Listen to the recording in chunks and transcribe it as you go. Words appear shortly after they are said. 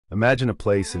Imagine a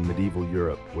place in medieval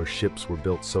Europe where ships were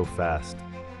built so fast,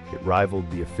 it rivaled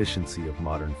the efficiency of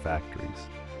modern factories.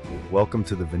 Welcome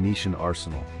to the Venetian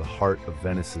Arsenal, the heart of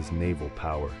Venice's naval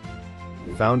power.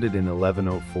 Founded in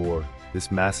 1104,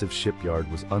 this massive shipyard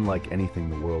was unlike anything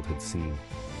the world had seen.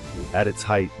 At its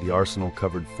height, the arsenal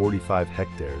covered 45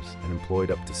 hectares and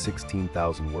employed up to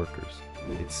 16,000 workers.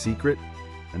 Its secret?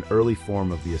 An early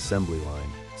form of the assembly line,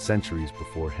 centuries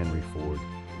before Henry Ford.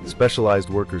 Specialized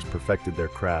workers perfected their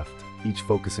craft, each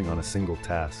focusing on a single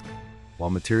task,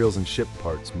 while materials and ship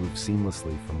parts moved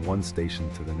seamlessly from one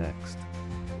station to the next.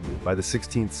 By the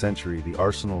 16th century, the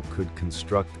arsenal could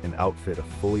construct and outfit a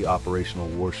fully operational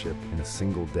warship in a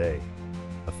single day,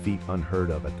 a feat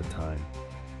unheard of at the time.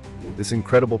 This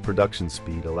incredible production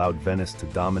speed allowed Venice to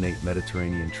dominate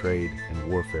Mediterranean trade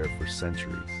and warfare for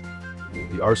centuries.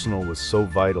 The arsenal was so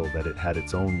vital that it had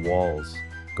its own walls,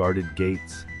 guarded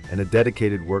gates, and a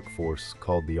dedicated workforce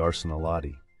called the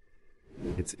Arsenalati.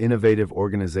 Its innovative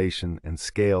organization and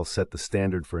scale set the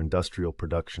standard for industrial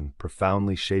production,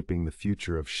 profoundly shaping the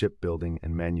future of shipbuilding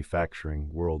and manufacturing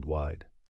worldwide.